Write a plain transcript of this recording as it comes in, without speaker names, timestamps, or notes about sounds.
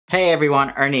Hey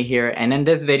everyone, Ernie here, and in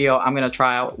this video I'm gonna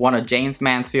try out one of Jaymes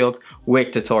Mansfield's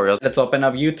wig tutorials. Let's open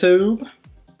up YouTube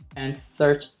and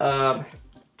search up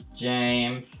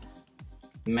Jaymes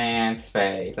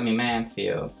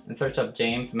Mansfield. And search up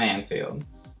Jaymes Mansfield.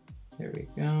 Here we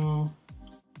go.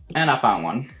 And I found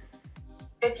one.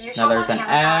 Now there's an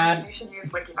ad.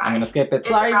 I'm gonna skip it.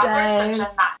 Sorry, Jaymes.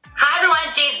 Hi everyone,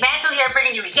 Jaymes Mansfield here,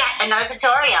 bringing you yet another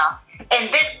tutorial. In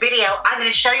this video, I'm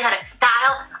going to show you how to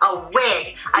style a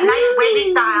wig. A nice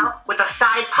wavy style with a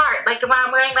side part, like the one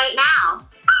I'm wearing right now.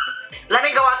 Let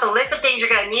me go off the list of things you're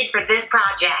going to need for this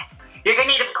project. You're going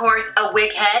to need, of course, a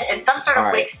wig head and some sort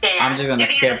of wig stand. I'm just going to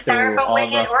skip through all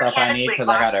the stuff I need because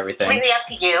I got everything. Completely up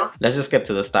to you. Let's just skip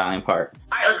to the styling part.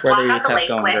 Alright, let's block out the lace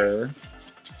quick.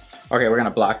 Okay, we're going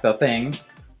to block the thing.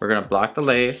 We're going to block the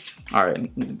lace.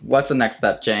 Alright, what's the next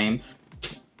step, Jaymes?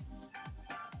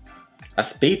 A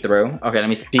speed through? Okay, let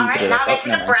me speed through this. Alright, now get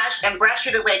to the brush and brush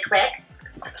through the wig quick.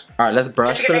 Alright, let's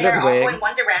brush through this wig. All in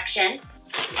one direction.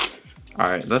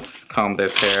 Alright, let's comb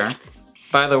this hair.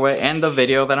 By the way, in the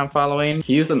video that I'm following,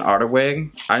 he used an Arta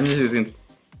wig. I'm just using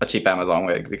a cheap Amazon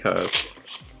wig because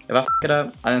if I f it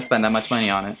up, I didn't spend that much money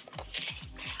on it.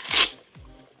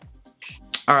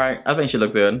 Alright, I think she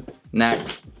looks good.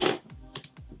 Next.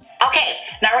 Okay,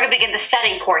 now we're going to begin the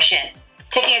setting portion.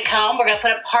 Taking a comb, we're going to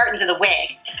put a part into the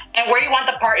wig. And where you want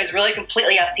the part is really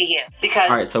completely up to you. Because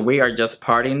alright, so we are just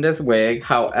parting this wig.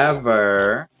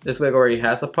 However, this wig already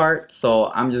has a part,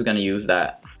 so I'm just going to use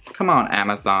that. Come on,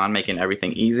 Amazon, making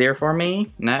everything easier for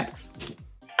me. Next.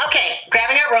 Okay,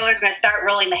 grabbing our rollers, we're going to start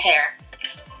rolling the hair.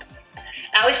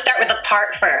 I always start with the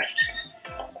part first.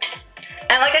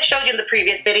 And like I showed you in the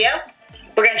previous video,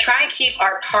 we're going to try and keep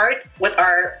our parts with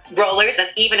our rollers as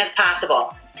even as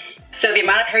possible. So the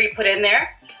amount of hair you put in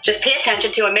there, just pay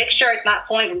attention to and make sure it's not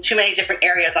pulling from too many different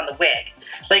areas on the wig.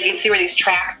 Like you can see where these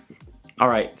tracks.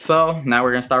 Alright, so now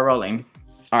we're gonna start rolling.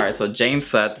 Alright, so Jaymes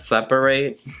said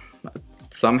separate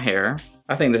some hair.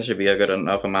 I think this should be a good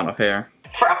enough amount of hair.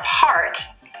 For a part,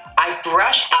 I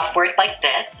brush upward like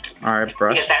this. Alright,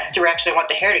 brush. Because that's the direction I want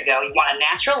the hair to go. You want a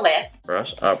natural lift.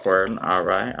 Brush upward.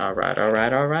 Alright.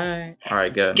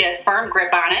 Alright, good. Get a firm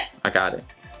grip on it. I got it.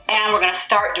 And we're gonna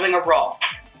start doing a roll.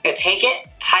 You're gonna take it,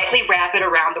 tightly wrap it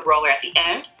around the roller at the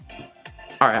end.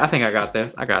 Alright, I think I got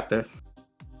this.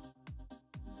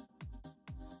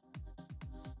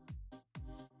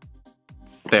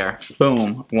 There.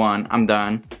 Boom. One. I'm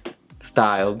done.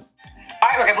 Styled.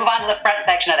 Alright, we're gonna move on to the front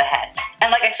section of the head.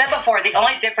 And like I said before, the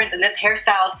only difference in this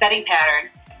hairstyle setting pattern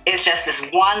is just this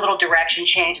one little direction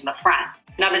change in the front.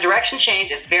 Now the direction change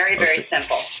is very, very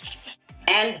simple.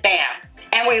 And bam.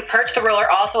 And where you perch the roller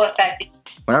also affects the...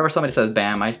 Whenever somebody says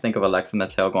bam, I think of Alexa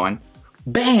Mattel going,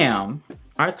 BAM!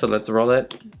 Alright, so let's roll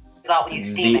it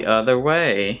the other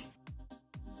way.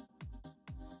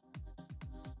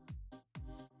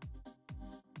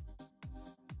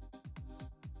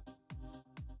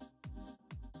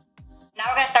 Now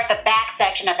we're going to start the back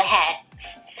section of the head.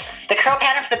 The curl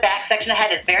pattern for the back section of the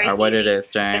head is very easy. What it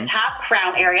is, Jaymes. The top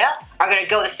crown area are going to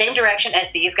go the same direction as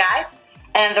these guys.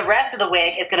 And the rest of the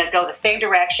wig is going to go the same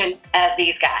direction as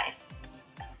these guys.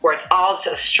 Where it's all just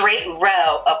a straight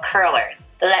row of curlers.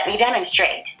 Let me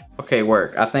demonstrate. Okay,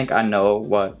 work. I think I know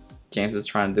what Jaymes is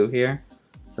trying to do here.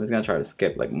 So I'm just going to try to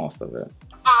skip like most of it.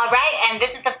 Alright, and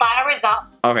this is the final result.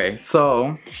 Okay,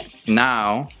 so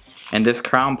now in this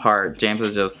crown part, Jaymes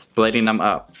is just splitting them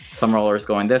up. Some rollers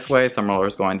going this way, some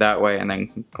rollers going that way, and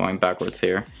then going backwards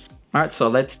here. Alright, so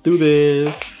let's do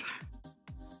this.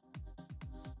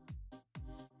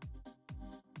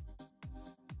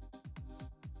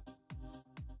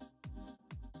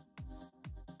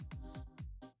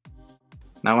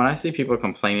 Now when I see people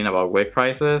complaining about wig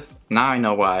prices, now I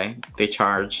know why they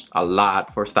charge a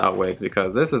lot for style wigs,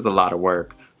 because this is a lot of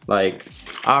work. Like,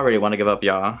 I already want to give up,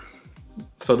 y'all.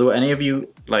 So do any of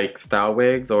you like style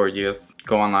wigs, or you just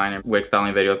go online and wig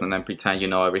styling videos and then pretend you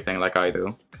know everything like I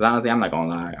do? Because honestly, I'm not gonna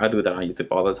lie, I do that on YouTube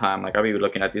all the time. Like, I'll be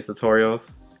looking at these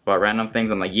tutorials about random things,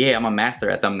 I'm like, yeah, I'm a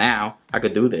master at them now, I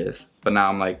could do this. But now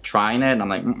I'm like trying it and I'm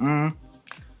like,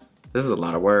 this is a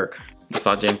lot of work. I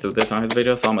saw Jaymes do this on his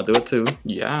video, so I'm gonna do it too.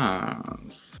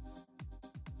 Yes.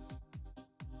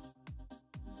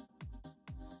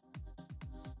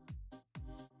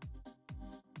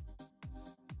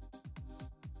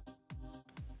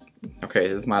 Okay,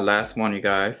 this is my last one, you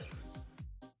guys.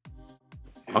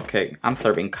 Okay, I'm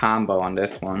serving combo on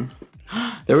this one.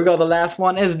 There we go, the last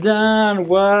one is done.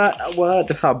 What?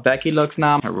 This is how Becky looks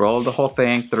now. I rolled the whole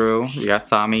thing through. You guys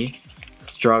saw me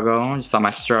struggle. You saw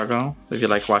my struggle. If you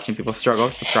like watching people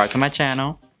struggle, subscribe to my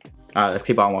channel. Alright, let's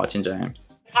keep on watching, Jaymes.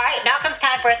 Alright, now comes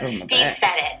time for us to steam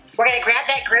set it. We're going to grab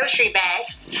that grocery bag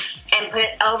and and put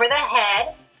it over the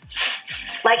head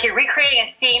like you're recreating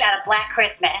a scene out of Black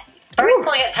Christmas. First,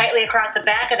 pulling it tightly across the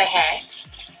back of the head.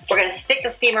 We're going to stick the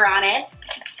steamer on in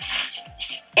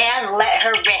and let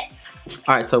her rip.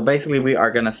 Alright, so basically we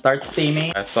are going to start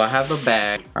steaming. So I have the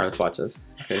bag. Alright, let's watch this.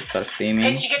 Okay, start steaming.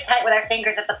 Make sure you get tight with our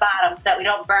fingers at the bottom so that we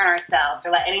don't burn ourselves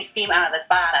or let any steam out of the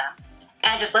bottom.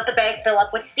 And just let the bag fill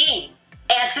up with steam.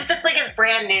 And since this wig is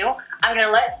brand new, I'm going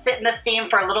to let it sit in the steam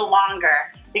for a little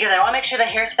longer because I want to make sure the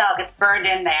hairstyle gets burned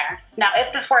in there. Now,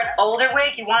 if this were an older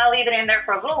wig, you want to leave it in there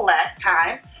for a little less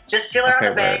time. Just feel around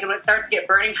the bag, and when it starts to get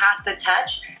burning hot to the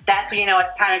touch, that's when you know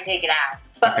it's time to take it out.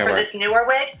 But for this newer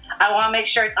wig, I want to make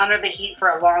sure it's under the heat for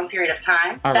a long period of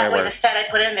time. That way the set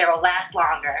I put in there will last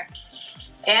longer.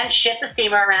 And shift the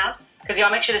steamer around because you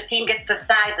want to make sure the steam gets to the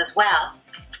sides as well.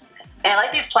 And I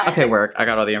like these plastic. Okay, work. I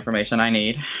got all the information I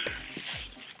need.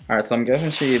 Alright, so I'm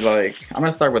guessing I'm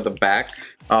gonna start with the back.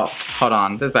 Oh, hold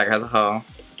on. This bag has a hole.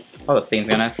 Oh, the steam's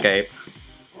gonna escape.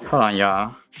 Hold on,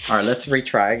 y'all. Alright, let's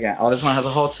retry again. Oh, this one has a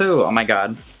hole too. Oh my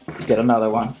god. Let's get another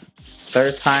one.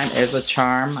 Third time is a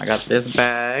charm. I got this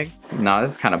bag. No,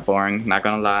 this is kind of boring, not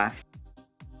gonna lie.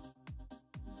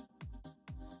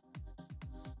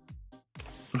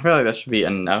 I feel like that should be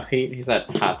enough heat. He said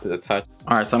hot to the touch.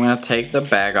 Alright, so I'm gonna take the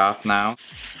bag off now.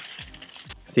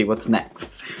 See what's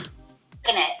next.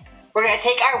 We're going to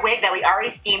take our wig that we already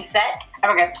steam set and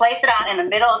we're going to place it on in the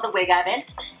middle of the wig oven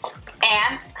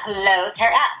and close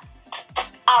her up.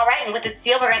 Alright, and with it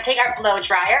sealed, we're going to take our blow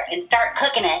dryer and start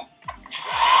cooking it.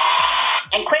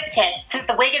 And quick tip, since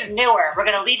the wig is newer, we're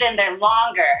going to leave it in there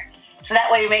longer so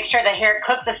that way we make sure the hair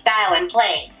cooks the style in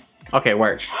place. Okay,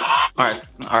 work.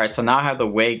 Alright, so now I have the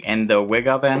wig in the wig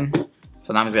oven.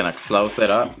 So now I'm just going to close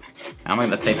it up. I'm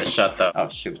going to tape it shut though. Oh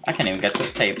shoot, I can't even get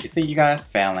this tape. You see you guys?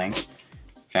 Failing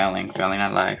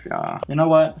at life, y'all. You know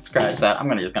what? Scratch that.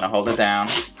 I'm just gonna hold it down.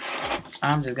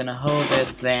 I'm just gonna hold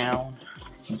it down.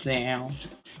 Down.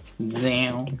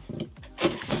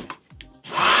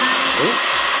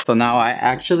 So now I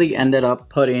actually ended up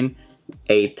putting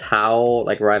a towel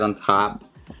like right on top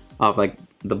of like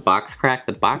the box crack.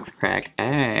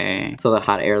 Hey. So the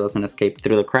hot air doesn't escape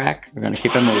through the crack. We're gonna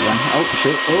keep it moving. Oh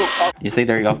shoot. Oh. You see,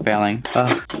 there you go, failing.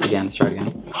 Again, let's try it again.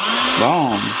 Boom.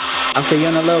 I'll see you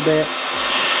in a little bit.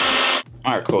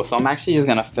 Alright, cool. So I'm actually just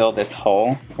gonna fill this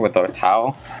hole with our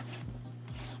towel.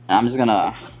 And I'm just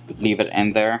gonna leave it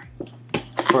in there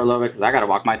for a little bit because I gotta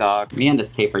walk my dog. Me and this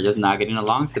tape are just not getting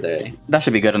along today. That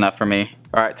should be good enough for me.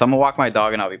 Alright, so I'm gonna walk my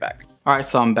dog and I'll be back. Alright,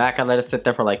 so I'm back. I let it sit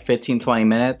there for like 15-20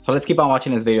 minutes. So let's keep on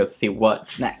watching this video to see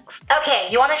what's next. Okay,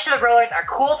 you wanna make sure the rollers are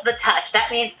cool to the touch.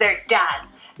 That means they're done.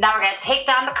 Now we're gonna take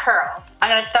down the curls. I'm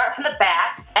gonna start from the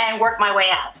back and work my way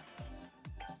up.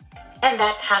 And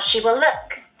that's how she will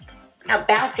look. How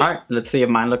bouncy. Alright, let's see if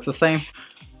mine looks the same.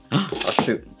 Oh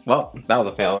shoot. Well, that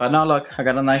was a fail. But now look, I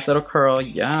got a nice little curl.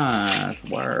 Yes,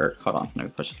 work. Hold on, let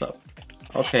me push this up.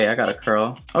 Okay, I got a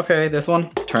curl. Okay, this one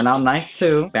turned out nice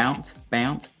too. Bounce,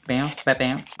 bounce, bounce,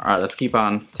 bounce. Alright, let's keep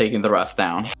on taking the rest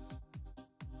down.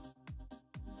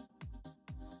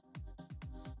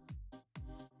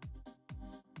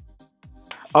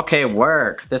 Okay,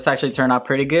 work. This actually turned out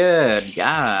pretty good.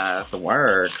 Yes,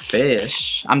 work.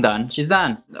 Fish. I'm done. She's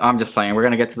done. I'm just playing. We're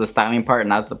gonna get to the styling part,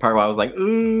 and that's the part where I was like,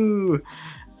 ooh,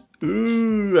 I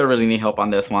really need help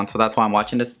on this one. So that's why I'm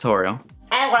watching this tutorial.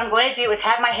 And what I'm going to do is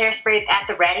have my hairsprays at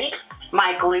the ready,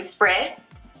 my glue spray,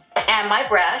 and my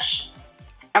brush,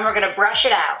 and we're gonna brush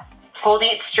it out, holding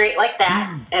it straight like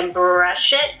that, and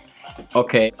brush it.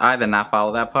 Okay, I did not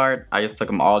follow that part. I just took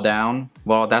them all down.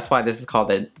 Well, that's why this is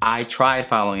called a I tried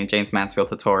following Jaymes Mansfield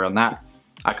tutorial, not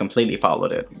I completely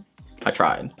followed it. I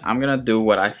tried. I'm gonna do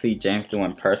what I see James do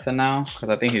in person now, because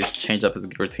I think he's changed up his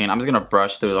routine. I'm just gonna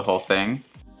brush through the whole thing.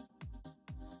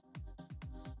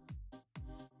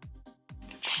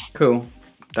 Cool.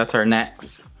 That's our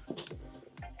next.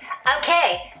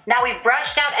 Okay, now we've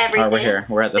brushed out everything. Alright, we're here.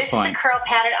 We're at this point. This is the curl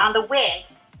pattern on the wig.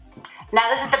 Now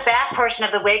this is the back portion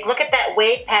of the wig. Look at that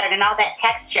wave pattern and all that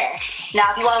texture.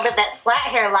 Now if you want to live that flat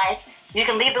hair life, you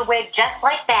can leave the wig just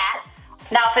like that.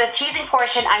 Now for the teasing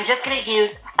portion, I'm just going to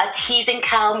use a teasing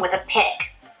comb with a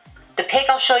pick. The pick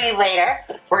I'll show you later.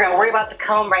 We're going to worry about the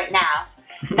comb right now.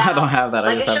 I don't have that.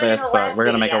 I just have this, but we're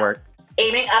going to make it work.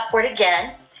 Aiming upward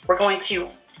again, we're going to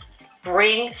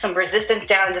bring some resistance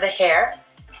down into the hair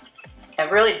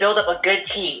and really build up a good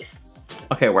tease.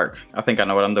 Okay, work. I think I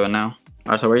know what I'm doing now.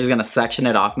 Alright, so we're just gonna section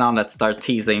it off now and let's start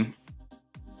teasing.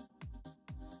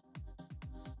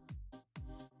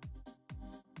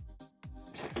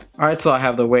 Alright, so I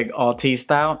have the wig all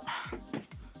teased out.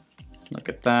 Look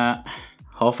at that.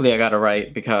 Hopefully I got it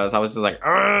right because I was just like,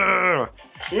 argh!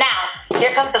 Now,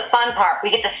 here comes the fun part. We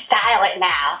get to style it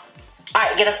now.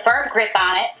 right, get a firm grip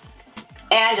on it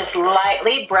and just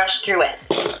lightly brush through it.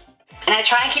 And I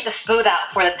try and keep the smooth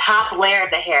out for the top layer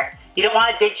of the hair. You don't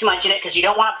want to dig too much in it because you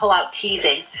don't want to pull out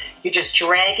teasing. You're just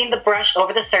dragging the brush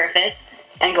over the surface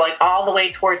and going all the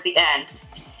way towards the end.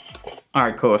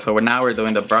 Alright, cool. So now we're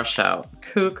doing the brush out.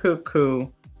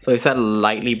 Cool. So you said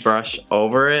lightly brush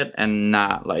over it and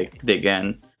not like dig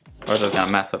in, or it's just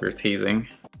gonna mess up your teasing.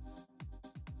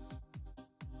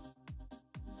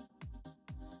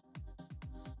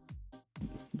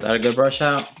 Is that a good brush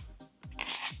out?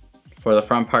 For the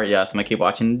front part, yes. I'm gonna keep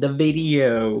watching the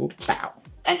video. Bow.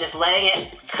 And just letting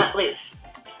it cut loose.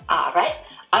 Alright,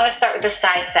 I'm gonna start with the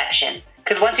side section.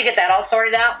 Because once you get that all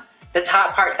sorted out, the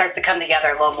top part starts to come together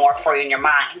a little more for you in your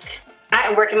mind. Alright,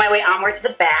 I'm working my way onward to the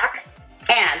back.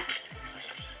 And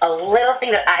a little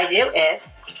thing that I do is,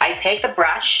 I take the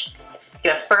brush,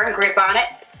 get a firm grip on it,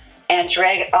 and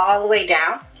drag it all the way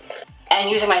down.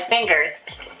 And using my fingers,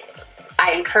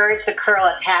 I encourage the curl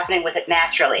that's happening with it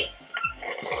naturally.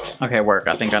 Okay, work.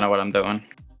 I think I know what I'm doing.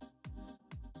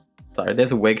 Sorry,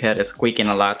 this wig head is squeaking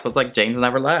a lot, so it's like Jaymes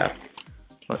never left.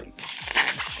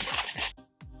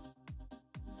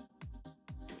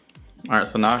 Alright,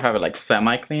 so now I have it like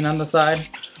semi-clean on the side.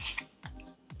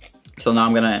 So now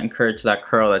I'm gonna encourage that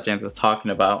curl that Jaymes is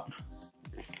talking about.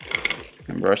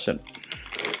 And brush it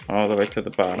all the way to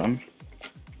the bottom.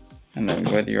 And then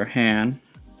with your hand,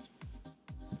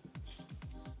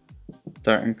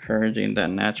 start encouraging that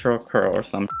natural curl or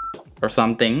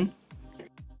something.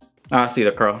 Oh, I see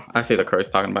the curl. I see the curl he's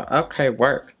talking about. Okay,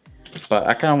 work. But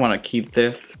I kind of want to keep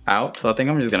this out, so I think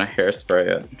I'm just gonna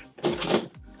hairspray it.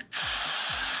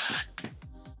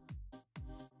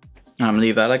 I'm gonna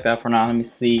leave that like that for now. Let me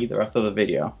see the rest of the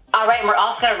video. Alright, and we're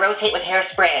also gonna rotate with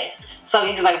hairsprays. So I'm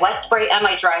using my wet spray and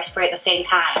my dry spray at the same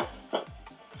time.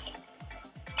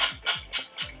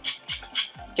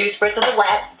 2 spritz of the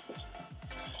wet,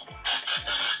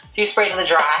 2 sprays of the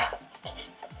dry,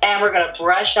 and we're gonna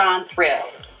brush on through.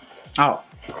 Oh,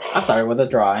 I started with the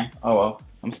dry. Oh well,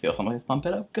 I'm still somebody's pump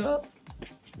it up good.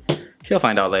 He'll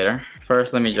find out later.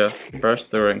 First, let me just brush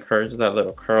through and encourage that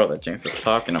little curl that Jaymes is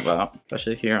talking about.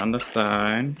 Especially here on the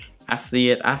side. I see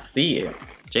it, I see it.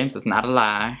 Jaymes is not a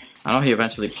lie. I know he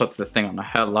eventually puts this thing on a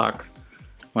headlock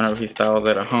whenever he styles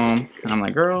it at home. And I'm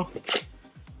like, girl,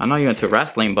 I know you're into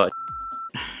wrestling, but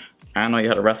I know you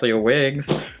how to wrestle your wigs.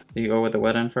 Do you go with the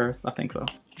wet end first? I think so.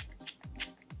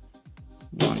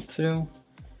 1, 2.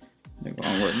 They're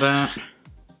going with that.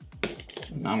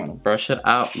 Now I'm gonna brush it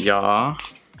out, y'all.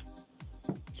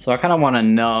 So I kind of want to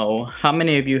know how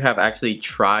many of you have actually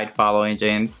tried following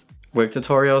Jaymes' wig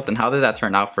tutorials and how did that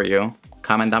turn out for you?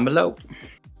 Comment down below.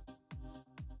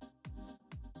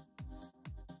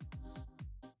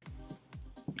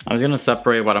 I was gonna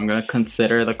separate what I'm gonna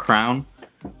consider the crown,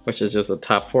 which is just the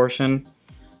top portion.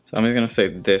 So I'm just gonna say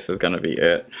this is gonna be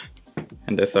it.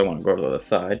 And this I want to go to the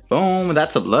side. Boom,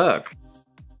 that's a look.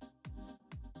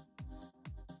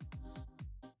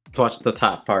 Let's watch the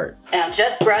top part. And I'm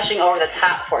just brushing over the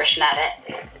top portion of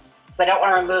it, because I don't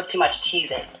want to remove too much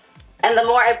teasing. And the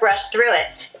more I brush through it,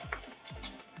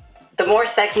 the more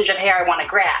sections of hair I want to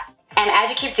grab. And as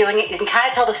you keep doing it, you can kind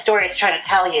of tell the story it's trying to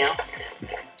tell you.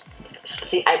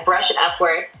 See, I brush it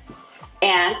upward,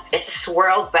 and it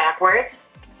swirls backwards,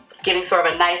 giving sort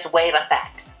of a nice wave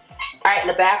effect. All right, in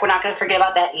the back, we're not going to forget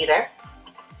about that either.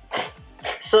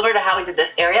 Similar to how we did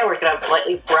this area, we're going to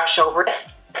lightly brush over it,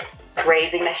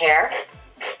 raising the hair.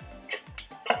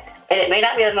 And it may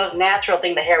not be the most natural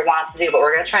thing the hair wants to do, but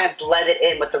we're going to try and blend it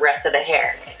in with the rest of the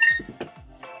hair.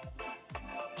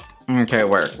 Okay,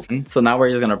 worked. So now we're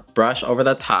just gonna brush over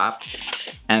the top,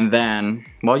 and then,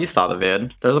 well, you saw the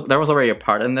vid. There was already a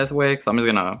part in this wig, so I'm just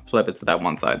gonna flip it to that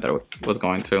one side that it was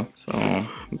going to. So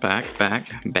back, back,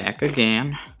 back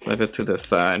again. Flip it to this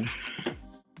side.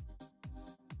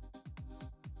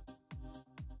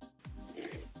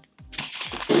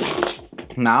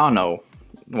 Now I don't know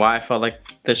why I felt like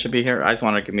this should be here. I just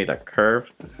want to give me that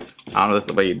curve. I don't know if this is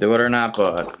the way you do it or not,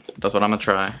 but that's what I'm gonna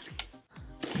try.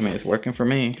 I mean, it's working for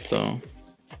me, so.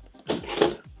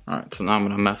 Alright, so now I'm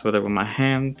gonna mess with it with my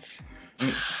hands.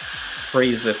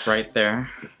 Freeze this right there.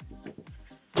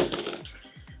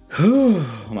 Whew,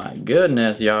 my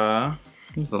goodness, y'all.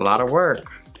 It's a lot of work.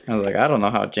 I was like, I don't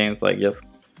know how Jaymes like just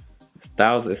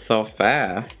styles it so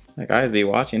fast. Like, I'd be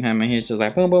watching him and he's just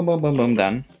like boom, boom, boom, boom, boom,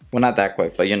 done. Well, not that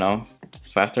quick, but you know,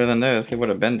 faster than this, it would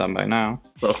have been done by now.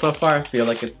 So far, I feel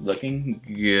like it's looking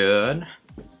good.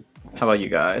 How about you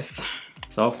guys?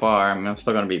 So far, I mean, I'm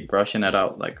still gonna be brushing it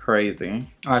out like crazy.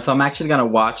 All right, so I'm actually gonna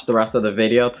watch the rest of the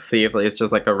video to see if it's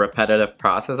just like a repetitive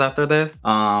process after this,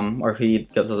 or if he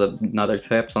gives us another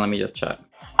tip. So let me just check.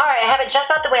 Alright, I have it just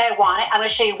about the way I want it. I'm going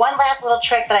to show you one last little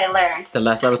trick that I learned. The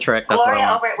last little trick, that's Gloria what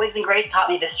I want. over at Wigs and Grace taught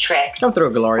me this trick. Come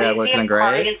through, Gloria at Wigs and When you see it's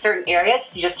parting in Grace. certain areas,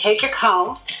 you just take your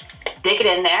comb, dig it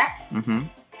in there,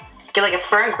 get like a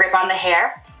firm grip on the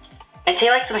hair, and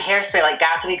take like some hairspray like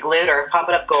Got To Be Glued or Pump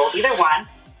It Up Gold, either one.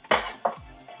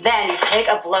 Then you take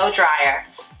a blow dryer.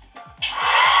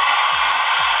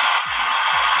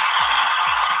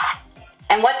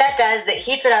 And what that does is it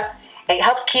heats it up and it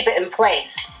helps keep it in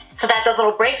place so that those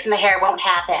little breaks in the hair won't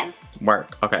happen.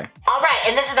 Work, okay. Alright,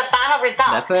 and this is the final result.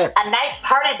 That's it. A nice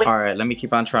parted wig. Alright, let me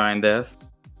keep on trying this.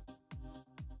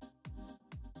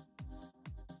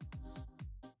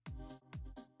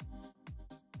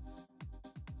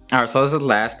 Alright, so this is the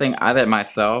last thing. I did it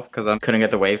myself because I couldn't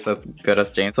get the waves as good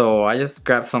as Jaymes. So I just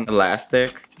grabbed some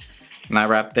elastic and I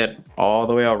wrapped it all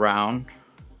the way around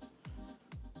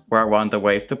where I want the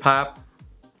waves to pop.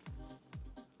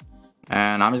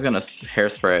 And I'm just gonna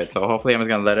hairspray it. So hopefully I'm just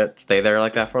gonna let it stay there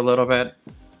like that for a little bit.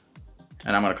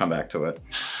 And I'm gonna come back to it.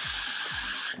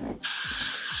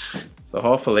 So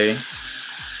hopefully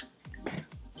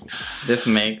this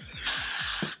makes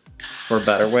for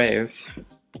better waves.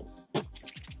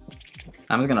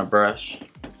 I'm just gonna brush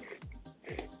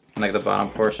like the bottom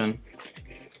portion.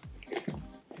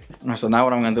 So now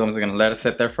what I'm gonna do is I'm gonna let it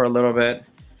sit there for a little bit.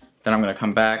 Then I'm gonna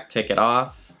come back, take it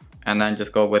off, and then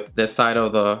just go with this side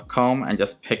of the comb and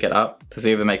just pick it up to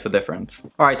see if it makes a difference.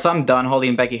 Alright, so I'm done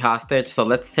holding Becky hostage. So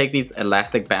let's take these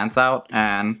elastic bands out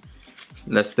and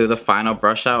let's do the final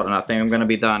brush out. And I think I'm gonna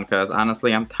be done because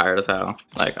honestly I'm tired as hell.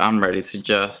 Like I'm ready to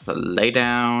just lay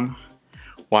down,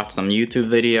 watch some YouTube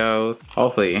videos.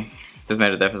 Hopefully this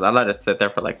made a difference. I let it sit there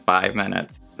for like 5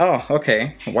 minutes. Oh,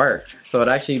 okay, worked. So it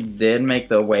actually did make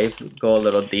the waves go a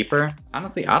little deeper.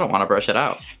 Honestly, I don't wanna brush it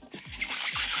out.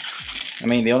 I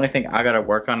mean, the only thing I gotta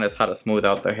work on is how to smooth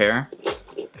out the hair.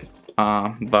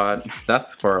 But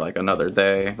that's for like another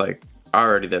day. Like, I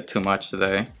already did too much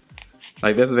today.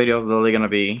 Like, this video is literally gonna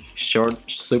be short,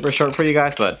 super short for you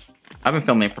guys, but I've been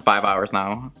filming for 5 hours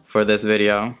now for this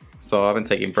video. So I've been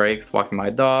taking breaks, walking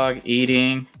my dog,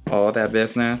 eating, all that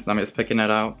business. I'm just picking it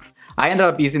out. I ended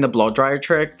up using the blow dryer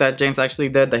trick that Jaymes actually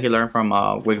did that he learned from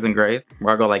Wigs and Grace.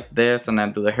 Where I go like this and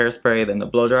then do the hairspray, then the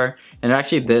blow dryer. And it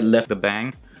actually did lift the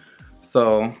bang.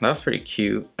 So that's pretty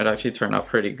cute. It actually turned out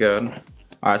pretty good.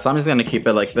 Alright, so I'm just gonna keep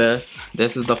it like this.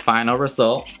 This is the final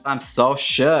result. I'm so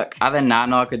shook. I did not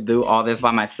know I could do all this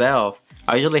by myself.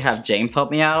 I usually have Jaymes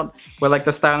help me out with like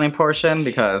the styling portion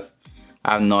because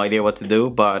I have no idea what to do,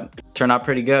 but it turned out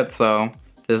pretty good. So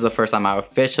this is the first time I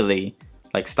officially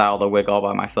like styled a wig all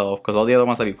by myself because all the other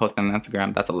ones I be posting on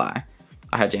Instagram, that's a lie.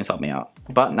 I had Jaymes help me out,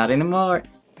 but not anymore.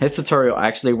 His tutorial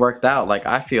actually worked out. Like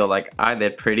I feel like I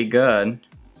did pretty good.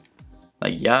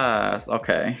 Like, yes,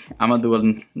 okay. I'm gonna do a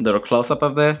little close-up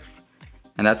of this.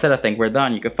 And that's it, I think we're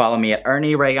done. You can follow me at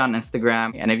ErnieReyy on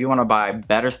Instagram. And if you wanna buy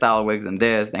better style wigs than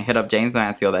this, then hit up Jaymes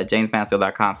Mansfield at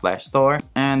jamesmansfield.com/store.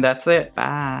 And that's it,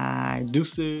 bye,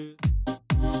 deuces.